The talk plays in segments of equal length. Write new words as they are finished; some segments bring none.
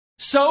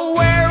So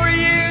where are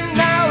you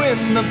now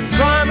in the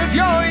prime of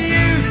your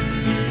youth?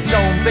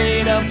 Don't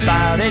beat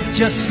about it,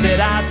 just spit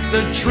out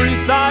the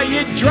truth. Are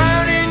you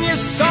drowning your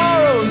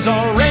sorrows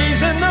or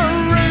raising the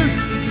roof?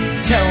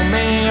 Tell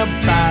me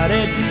about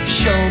it,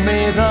 show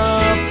me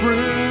the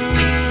proof.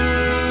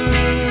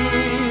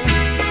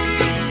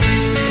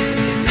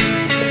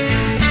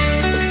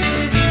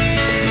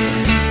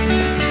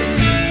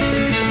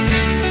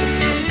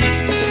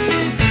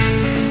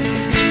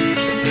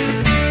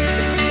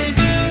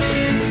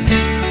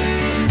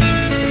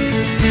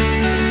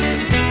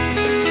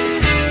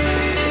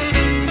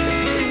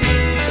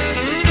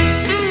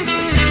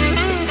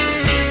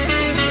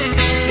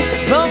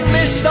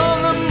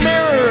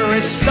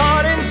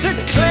 Starting to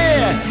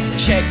clear.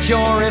 Check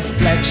your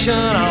reflection,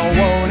 I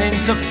won't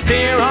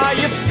interfere. Are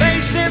you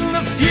facing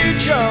the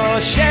future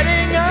or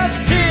shedding a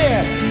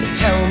tear?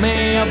 Tell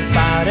me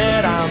about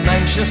it, I'm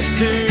anxious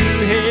to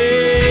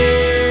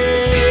hear.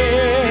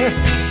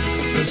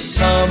 The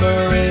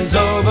summer is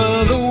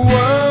over, the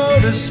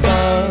world is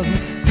spun.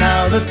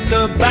 Now that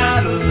the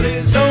battle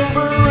is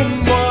over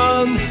and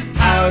won,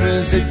 how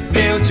does it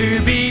feel to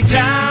be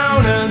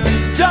down and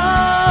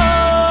done?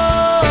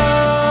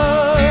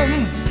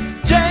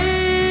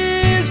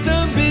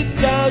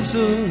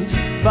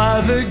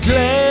 By the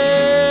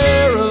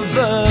glare of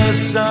the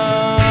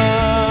sun.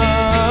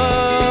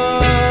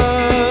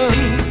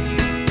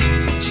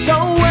 So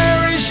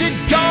where is your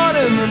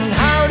garden and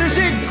how does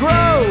it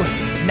grow?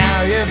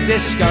 Now you've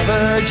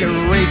discovered you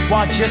reap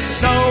what you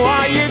sow.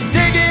 Are you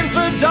digging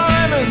for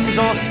diamonds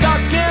or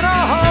stuck in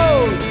a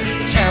hole?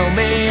 Tell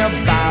me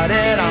about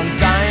it, I'm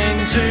dying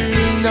to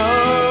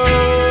know.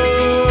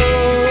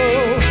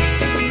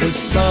 The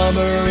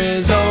summer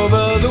is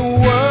over, the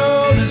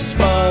world is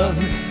spun.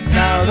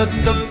 Now that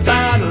the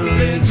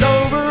battle is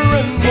over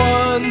and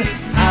won,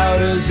 how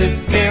does it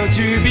feel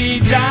to be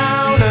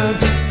down and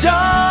done?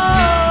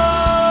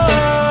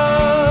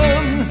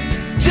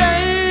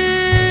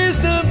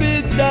 Dazed and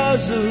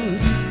bedazzled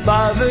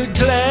by the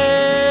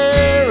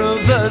glare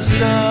of the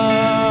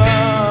sun.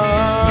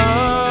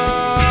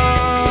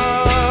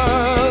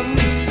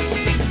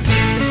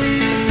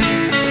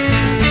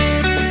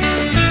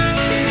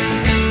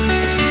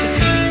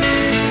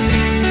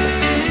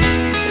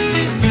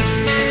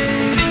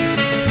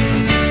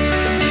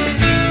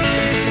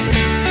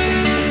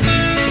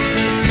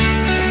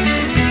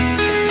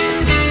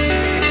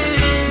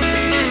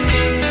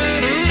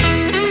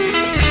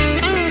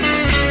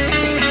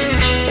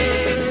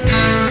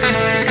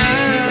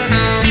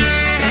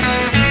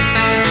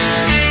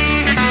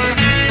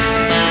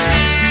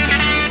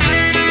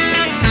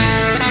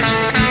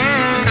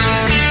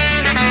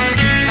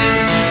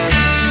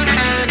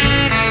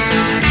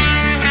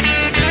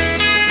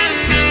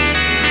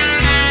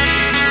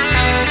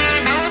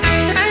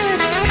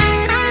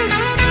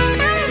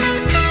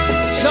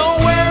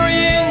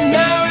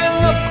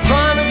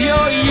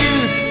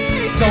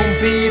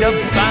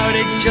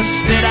 Just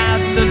spit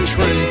out the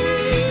truth.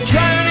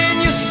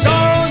 Drowning your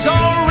sorrows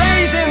or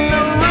raising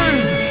the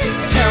roof.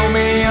 Tell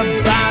me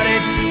about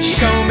it,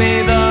 show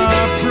me the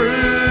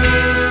proof.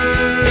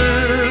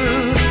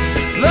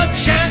 The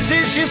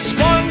chances you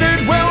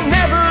squandered will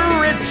never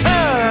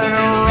return.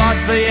 A rod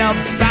for your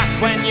back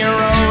when you're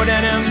old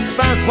and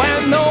infirm.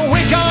 When the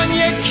wick on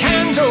your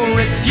candle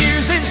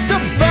refuses to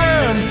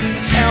burn.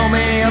 Tell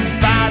me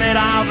about it,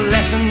 I've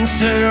lessons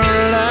to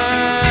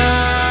learn.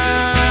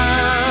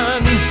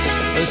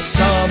 The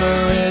summer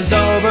is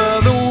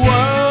over, the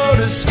world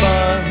is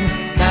spun.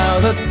 Now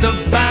that the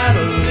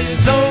battle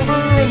is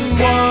over and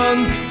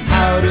won,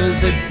 how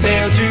does it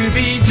feel